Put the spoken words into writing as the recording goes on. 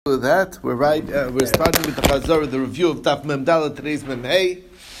with that. We're right. We're starting with the Chazor, the review of Daf Mem Dalet. Today's Mem Hey.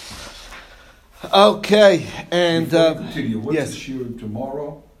 Okay, and continue. What's yes. the shiur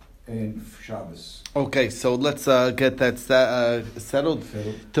tomorrow and Shabbos? Okay, so let's get that settled.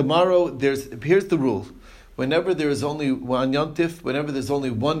 Tomorrow, here's the rule. Whenever there is only one Yontif, whenever there's only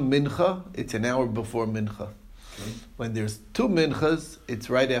one mincha, it's an hour before mincha. Okay. When there's two minchas, it's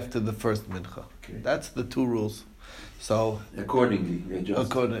right after the first mincha. Okay. That's the two rules. So accordingly,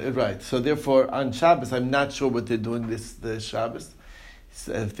 right. So therefore, on Shabbos, I'm not sure what they're doing the Shabbos,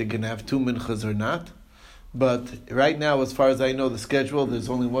 if they're going to have two minchas or not. But right now, as far as I know, the schedule, there's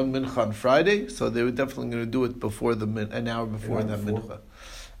only one mincha on Friday, so they were definitely going to do it before an hour before that mincha.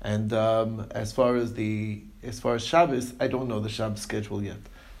 And as far as Shabbos, I don't know the Shabbos schedule yet.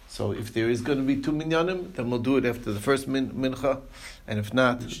 So if there is going to be two minyanim, then we'll do it after the first mincha, and if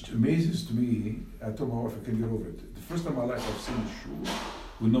not, which amazes to me. I don't know if I can get over it. The first time in my life I've seen a shul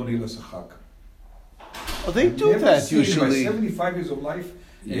with no nila sachak. Oh, they do that usually. In my 75 years of life,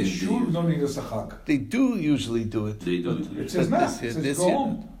 a shul with no nila sachak. They do usually do it. They do. It says not. It says go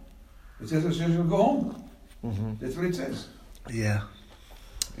home. It says you'll go home. Mm-hmm. That's what it says. Yeah.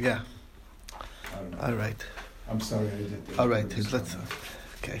 I don't know. All right. I'm sorry I did that. All right. Let's.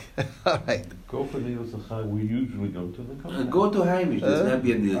 Okay. All right. Go for Nil Sachar. We usually go to the Kohen. Go to Heimish. There's not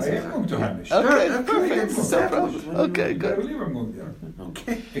be a Nil I am going to Heimish. Okay, perfect. No problem. Okay, good. I believe I'm going there.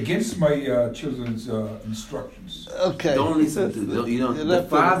 Okay. Against my children's instructions. Okay. Don't listen to the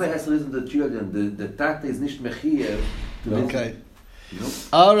father has to listen to the children. The tata is nicht mechir. Okay.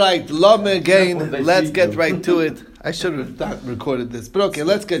 All right, Lome again. Let's get right to it. I should have not recorded this, but okay,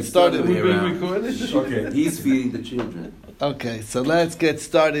 let's get started. Okay, he's feeding the children. Okay, so let's get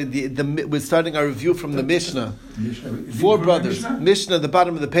started. We're starting our review from the Mishnah. Four brothers. Mishnah, the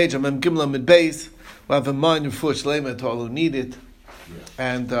bottom of the page. I'm Gimel Mid Beis. We'll have a man Refuah Shlema to all who need it,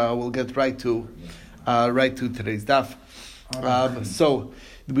 and we'll get right to today's daf. So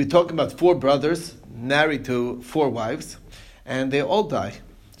we're talking about four brothers married to four wives, and they all die.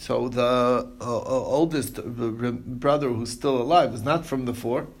 So the oldest brother who's still alive is not from the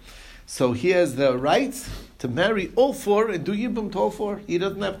four, so he has the rights to marry all four and do yibum to all four. He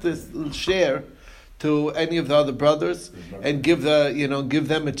doesn't have to share to any of the other brothers and give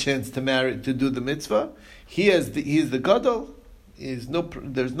them a chance to do the mitzvah. He is the gadol.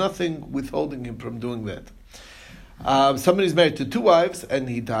 There's nothing withholding him from doing that. Somebody's married to two wives and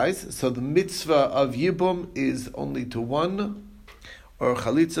he dies, so the mitzvah of yibum is only to one, or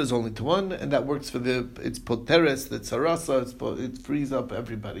chalitza is only to one, and that works for it's poteres, the tzarasa, it frees up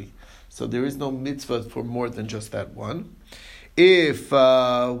everybody. So there is no mitzvah for more than just that one. If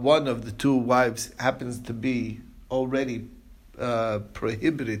one of the two wives happens to be already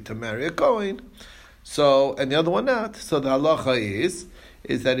prohibited to marry a Kohen, and the other one not, so the halacha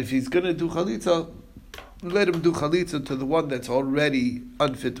is that if he's going to do chalitza, let him do chalitza to the one that's already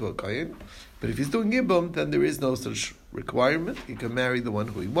unfit to a Kohen. But if he's doing yibum, then there is no such requirement. He can marry the one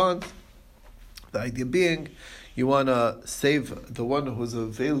who he wants. The idea being, you want to save the one who's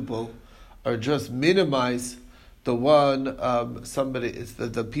available, or just minimize the one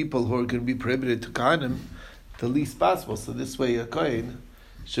the people who are going to be prohibited to Kohanim the least possible. So this way, a Kohen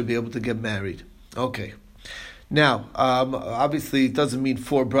should be able to get married. Okay. Now, obviously, it doesn't mean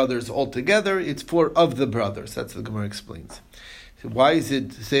four brothers altogether. It's four of the brothers. That's what the Gemara explains. Why is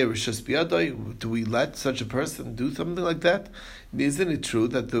it say Rishas Biyadai? Do we let such a person do something like that? Isn't it true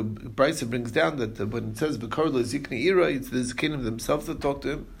that the Brisa brings down that when it says B'kar Zikni Ira, it's the Zikanim themselves that talk to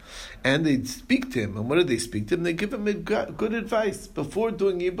him, and they speak to him. And what do they speak to him? They give him good advice before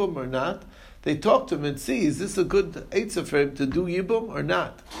doing Yibum or not. They talk to him and see, is this a good eitzah for him to do Yibum or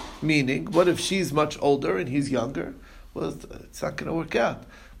not? Meaning, what if she's much older and he's younger? Well, it's not going to work out.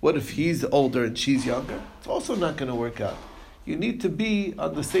 What if he's older and she's younger? It's also not going to work out. You need to be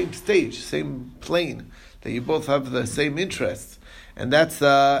on the same stage, same plane, that you both have the same interests. And that's,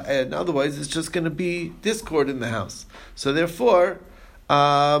 and otherwise it's just going to be discord in the house. So therefore,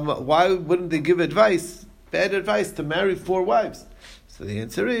 why wouldn't they give bad advice to marry four wives? So the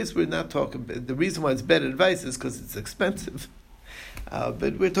answer is, we're not talking, the reason why it's bad advice is because it's expensive.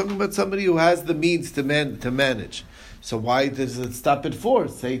 But we're talking about somebody who has the means to manage. So why does it stop at 4?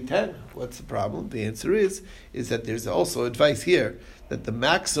 Say 10. What's the problem? The answer is that there's also advice here that the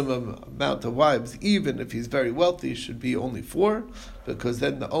maximum amount of wives, even if he's very wealthy, should be only 4, because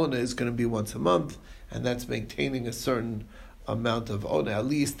then the ona is going to be once a month, and that's maintaining a certain amount of ona at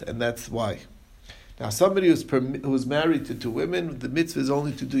least, and that's why. Now, somebody who's married to two women, the mitzvah is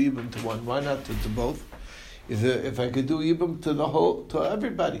only to do yibum to one. Why not to both? If I could do yibum to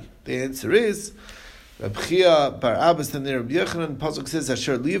everybody, the answer is Reb Chia bar Abbas and Reb Yochanan, pasuk says,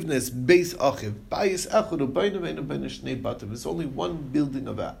 Asher livnes beis achiv, bayis echad u'bayna ve'enu bayna shnei batim. There's only one building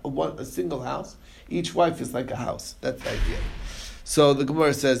of a single house. Each wife is like a house. That's the idea. So the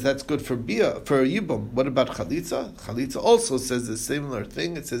Gemara says that's good for Yibum. What about Chalitza? Chalitza also says the similar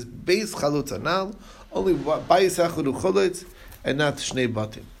thing. It says Beis Chalutza Nal, only Bayis Achud U'Cholitz, and not Shnei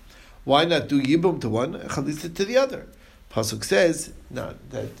Batim. Why not do Yibum to one and Chalitza to the other? Pasuk says that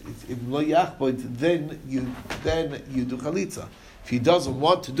if Lo Yachboid, then you do Chalitza. If he doesn't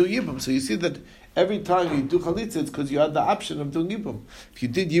want to do Yibum, so you see that every time you do Chalitza, it's because you had the option of doing Yibum. If you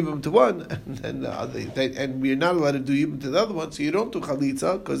did Yibum to one, and we're not allowed to do Yibum to the other one, so you don't do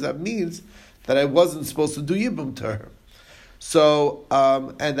Chalitza, because that means that I wasn't supposed to do Yibum to her. So,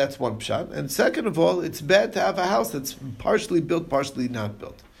 and that's one pshat. And second of all, it's bad to have a house that's partially built, partially not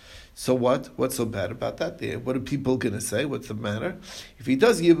built. So what? What's so bad about that? What are people going to say? What's the matter? If he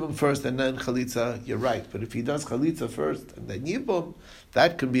does Yibum first and then Chalitza, you're right. But if he does Chalitza first and then Yibum,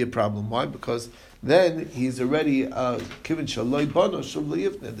 that can be a problem. Why? Because then he's already Kivin Shaloi Bono Shuv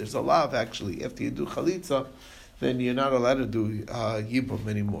Yivne. There's a law of actually, after you do Chalitza, then you're not allowed to do Yibum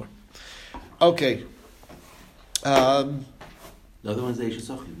anymore. Okay. The other one's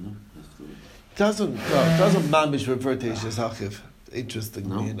Eishes Achiv, no? Doesn't Mamish refer to Eishes Achiv?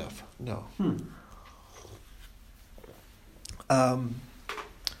 Interestingly enough, no.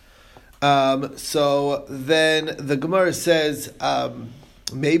 So then the Gemara says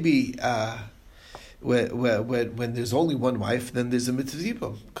maybe when there's only one wife, then there's a mitzvah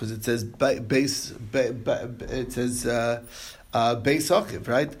yibum because it says beis achiv,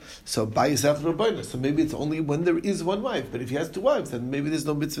 right? So bayis achiv rabbaina. So maybe it's only when there is one wife. But if he has two wives, then maybe there's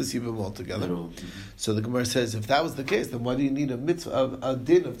no mitzvah yibum altogether. So the Gemara says, if that was the case, then why do you need a mitzvah, a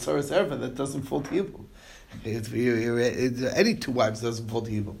din of tzaras erva that doesn't fall to yibum? Any two wives doesn't fall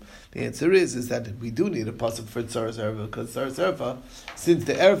to yibum. The answer is that we do need a pasuk for tzaras erva because tzaras erva, since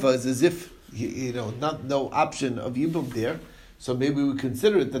the erva is as if no option of yibum there, so maybe we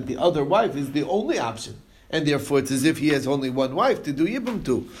consider it that the other wife is the only option. And therefore, it's as if he has only one wife to do Yibum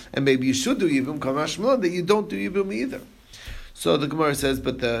to. And maybe you should do Yibum, Kamash Malon, that you don't do Yibum either. So the Gemara says,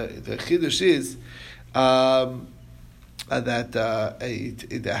 but the Chidush is that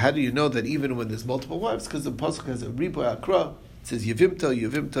how do you know that even when there's multiple wives? Because the Pasuk has a Riba Akra. It says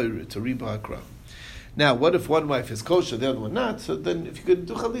Yevimta to Riba Akra. Now, what if one wife is kosher, the other one not? So then if you could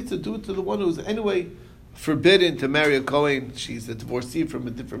do Chalitza, do it to the one who's anyway forbidden to marry a Kohen. She's a divorcee from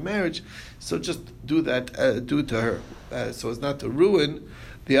a different marriage, so just do that. Do it to her, so as not to ruin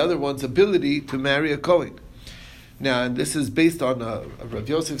the other one's ability to marry a Kohen. Now, and this is based on Rav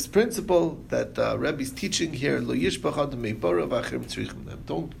Yosef's principle that Rebbe's teaching here: Lo yishbach adam meibora v'achrim tzrichim.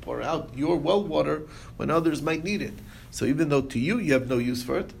 Don't pour out your well water when others might need it. So even though to you have no use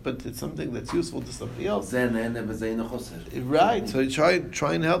for it, but it's something that's useful to somebody else. Right. So try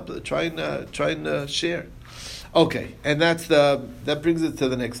and help. Try and share. Okay, and that brings us to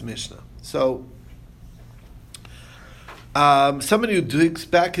the next Mishnah. So somebody who takes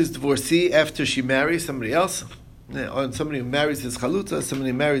back his divorcee after she marries somebody else, or somebody who marries his chalutza,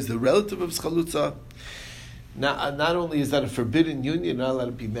 somebody who marries the relative of his chalutza. Not only is that a forbidden union, not allowed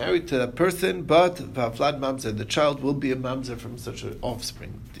to be married to that person, but v'aflad mamzer, the child will be a mamzer from such an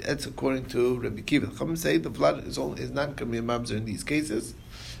offspring. That's according to Rabbi Kiva. Chachamim say the vlad is not going to be a mamzer in these cases,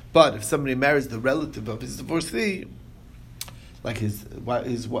 but if somebody marries the relative of his divorcee, like his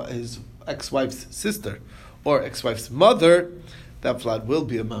ex-wife's sister or ex-wife's mother, that vlad will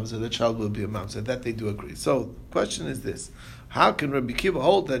be a mamzer. The child will be a mamzer. That they do agree. So the question is this. How can Rabbi Kiva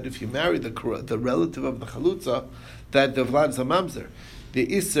hold that if you marry the relative of the chalutza, that the vlad is a mamzer?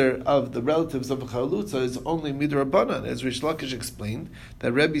 The iser of the relatives of the chalutza is only midrabanan, as Rish Lakish explained.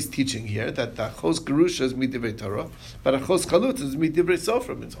 That Rebbe's teaching here that the achos gerusha is midivrei Torah, but achos chalutza is midivrei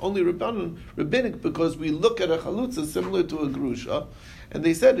sofrim. It's only rabbinic because we look at a chalutza similar to a gerusha, and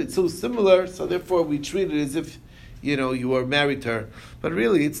they said it's so similar, so therefore we treat it as if you were married to her. But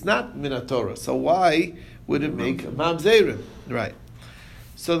really, it's not minat Torah. So why would it make a mamzerim? Right.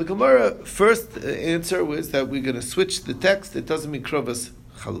 So the Gemara first answer was that we're going to switch the text. It doesn't mean krovas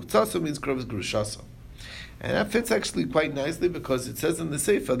chalutzaso, it means krovas grushaso. And that fits actually quite nicely because it says in the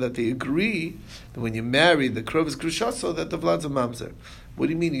Sefer that they agree that when you marry the krovas grushaso that the vlad's a mamzer. What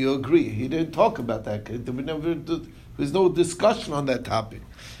do you mean you agree? He didn't talk about that. There's no discussion on that topic.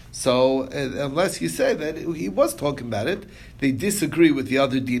 So unless you say that he was talking about it, they disagree with the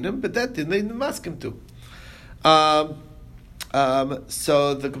other dinim, but that they didn't ask him to.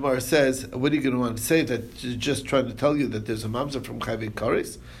 So the Gemara says, what are you going to want to say? That just trying to tell you that there's a mamzer from Chayvei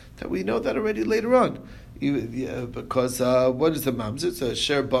Kares? That we know that already later on. Because what is the mamzer? It's a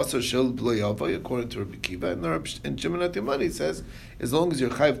share bas or shel bloyava, according to Rabbi Kiva, and Shimon Atimani says, as long as you're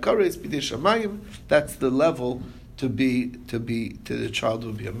chayiv kares b'dei shamayim, that's the level to the child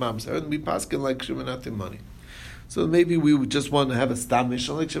will be a mamzer, and we paskin like Shimon Atimani. So maybe we would just want to have a stam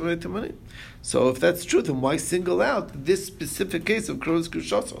mishnah like Shimon Atimani. So if that's true, then why single out this specific case of Krovos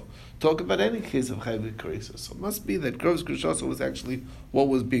Grushaso? Talk about any case of chayiv kares. So it must be that Krovos Grushaso was actually what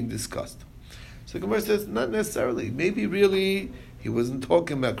was being discussed. So the Gemara says, not necessarily. Maybe really he wasn't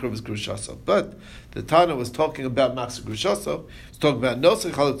talking about Krovos Grushaso, but the Tana was talking about Machzor Grushaso. He's talking about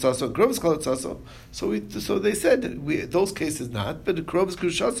Nosei Chalutzaso and Krovos Chalutzaso. So they said those cases not, but the Krovos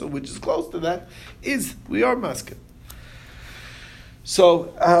Grushaso, which is close to that, we are masking.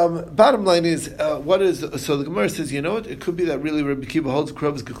 So bottom line is, so the Gemara says, you know what? It could be that really Rabbi Kiva holds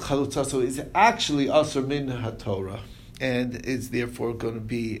Krovos Chalutzaso is actually Asur Min HaTorah, and is therefore going to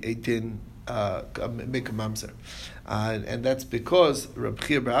be a din. Make a mamzer, and that's because Rabbi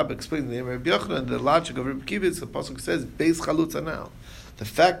Chia Bar Abba explains the name of Rabbi Yochanan. The logic of Rabbi Kiva is the pasuk says beis chalutza now. The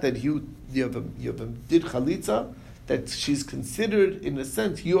fact that you have a did chalitza, that she's considered in a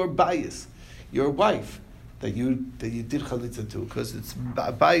sense your bias, your wife that you did chalitza to, because it's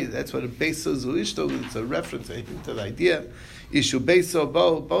bias. That's what a beiso zuishto. It's a reference, I think, to the idea. Ishu beiso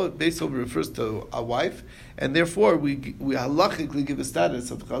beiso refers to a wife, and therefore we halachically give a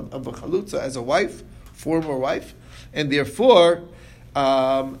status of a chalutza as a wife, former wife, and therefore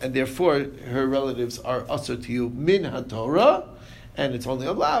her relatives are asur to you min haTorah, and it's only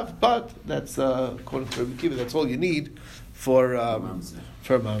a lav, but that's according to Rabbi Kiva, that's all you need for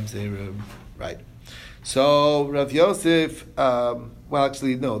mamzer, right? So Rav Yosef, well,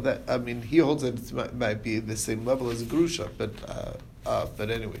 actually, no. He holds that it might be the same level as a grusha, but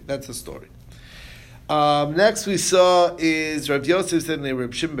anyway, that's the story. Next we saw is Rav Yosef said in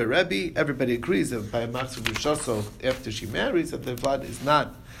Reb Shimon Rebbe. Everybody agrees that by a Machzor Grushaso after she marries, that the vlad is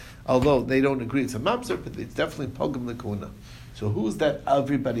not, although they don't agree it's a mamzer, but it's definitely pogam lekuna. So who's that?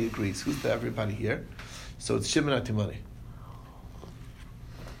 Everybody agrees. Who's the everybody here? So it's Shimon Atimani.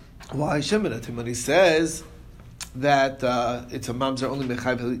 Why Shimon Atimani says that it's a mamzer only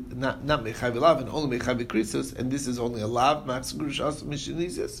mechayv, not mechayv lav, and only mechayv krisus, and this is only a lav Machzor Grushaso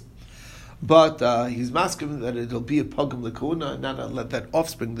mishenisis. But he's masking that it'll be a pogam lekuna, not let that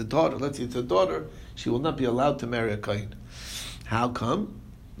offspring, the daughter. Let's say it's a daughter, she will not be allowed to marry a kohen. How come?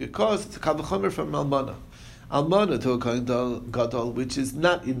 Because it's a kal v'chomer from almana. Almana to a kohen gadol, which is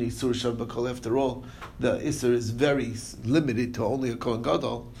not in Isur Shabbat. After all, the Isur is very limited to only a kohen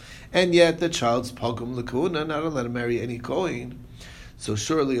gadol, and yet the child's pogam lekuna, not allowed to marry any kohen. So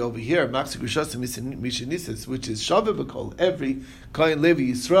surely over here, Machzor Grushaso Mishenisis, which is Shaveh B'Kol, every Kohen Levi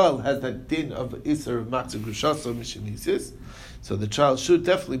Yisrael has that din of Isser of Machzor Grushaso Mishenisis. So the child should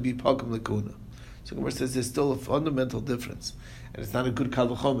definitely be Pogam Lekuna. So Gemara says there's still a fundamental difference, and it's not a good Kal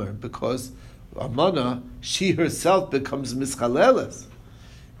V'chomer because Amana, she herself becomes Mischaleles.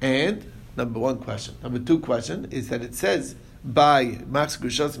 And number one question. Number two question is that it says by Machzor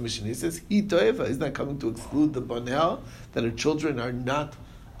Grushaso Mishenisis, he toeva is not coming to exclude the banel that her children are not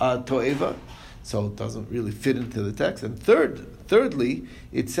toeva, so it doesn't really fit into the text. And thirdly,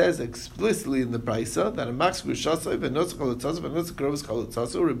 it says explicitly in the Brisa that a Machzor Grushaso v'nosei chalutzaso v'nosei krovos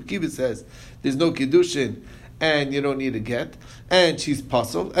chalutzaso. Rabbi Kiva says there's no kiddushin and you don't need a get, and she's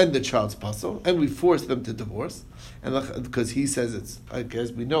pasul, and the child's pasul, and we force them to divorce. And because he says it's,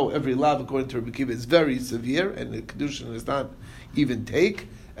 as we know, every law according to Rabbi Kiva is very severe, and the kedushin is not even take,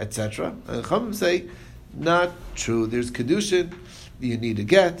 etc. And Chachamim say, not true. There's kedushin, you need a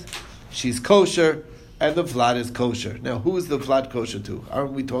get, she's kosher, and the vlad is kosher. Now, who is the vlad kosher to?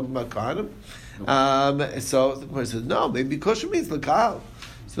 Aren't we talking about kohanim? No. So the Gemara says, no, maybe kosher means l'kahal.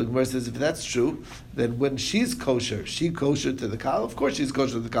 So the Gemara says, if that's true, then when she's kosher, she kosher to the kal? Of course she's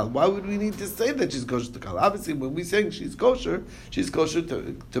kosher to the kal. Why would we need to say that she's kosher to the kal? Obviously, when we're saying she's kosher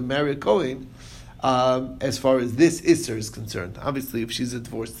to marry a kohen, as far as this Isser is concerned. Obviously, if she's a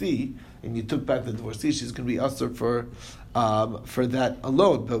divorcee, and you took back the divorcee, she's going to be Asur for that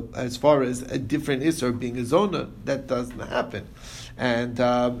alone. But as far as a different Isser being a Zona, that doesn't happen. And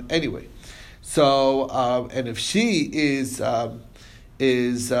anyway, so, and if she is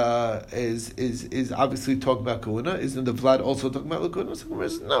obviously talking about kahuna. Isn't the Vlad also talking about kahuna? So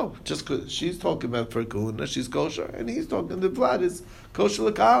no, just because she's talking about for kahuna, she's kosher, and he's talking. The Vlad is kosher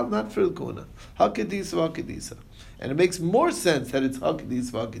l'kahal, not for kahuna. Hakadisa, hakadisa, and it makes more sense that it's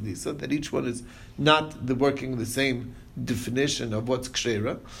hakadisa, hakadisa, that each one is not working the same definition of what's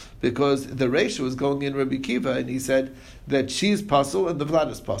kshera, because the ratio is going in Rabbi Kiva, and he said that she's pasul and the Vlad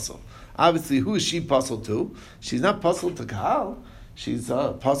is pasul. Obviously, who is she pasul to? She's not pasul to kahal. She's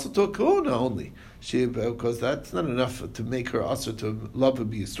pasul to a kahuna only. because that's not enough to make her usher to love and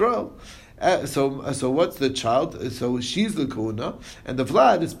be Yisrael. So what's the child? So she's the Kohuna, and the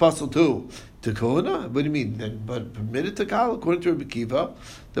Vlad is puzzle too. To Kohuna? What do you mean? Then, but permitted to Kahal, according to Rabbi Kiva,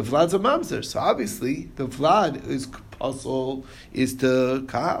 the Vlad's a mamzer. So obviously, the Vlad is puzzle is to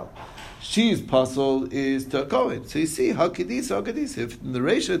Kahal. She's puzzle is to Kohen. So you see, Hakidisa. If in the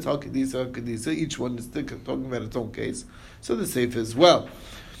Reisha it's Hakidisa, each one is talking about its own case. So the safe as well.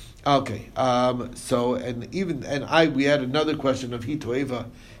 Okay. We had another question of Hitoeva.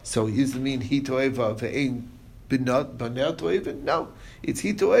 So does it mean Hitoeva ve'ein binat banel toeva? No, it's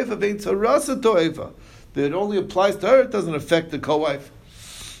Hitoeva ve'ein tzarasa toeva. That it only applies to her; it doesn't affect the co-wife.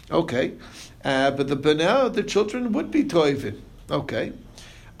 Okay, but the banel, the children would be toevin. Okay,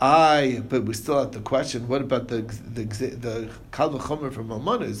 but we still have the question: what about the kal v'chomer from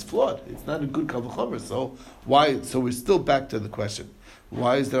Almana is flawed? It's not a good kal v'chomer. So why? So we're still back to the question: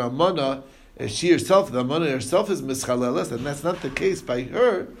 why is there Almana? She herself, the Amana herself is mischalelas, and that's not the case by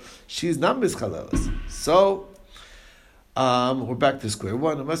her. She's not mischalelas. So, we're back to square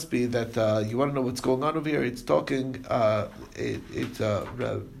one. It must be that you want to know what's going on over here. It's talking.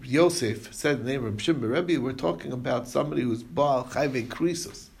 Yosef said the name of Shimon Rebbe. We're talking about somebody who's Baal Chayve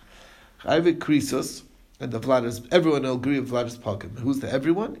Krisos. Chayve Krisos. And the Vladis, everyone will agree with Vladis Pakim. Who's the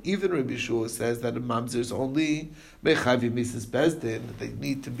everyone? Even Rabbi Yeshua says that a mamzer is only mechavi mises bezdin. They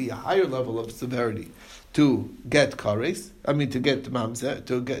need to be a higher level of severity to get kares. To get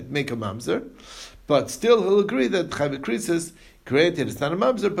mamzer, make a mamzer. But still, he'll agree that chayve krisis, granted, it's not a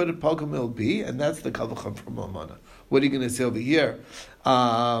mamzer, but a pakim will be, and that's the kavacham from Amana. What are you going to say over here?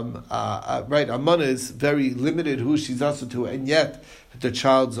 Right, Amana is very limited who she's also to, and yet the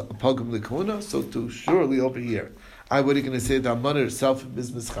child's a pogum likuna, so too surely over here. What are you going to say? The Amana herself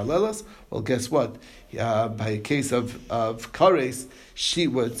is mischalelas? Well, guess what? By a case of kares,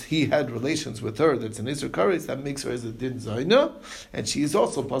 he had relations with her. That's an Isra kares that makes her as a din zayna, and she is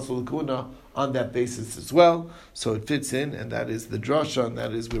also pasul likuna on that basis as well. So it fits in, and that is the drasha, and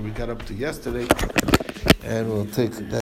that is where we got up to yesterday. And we'll take that.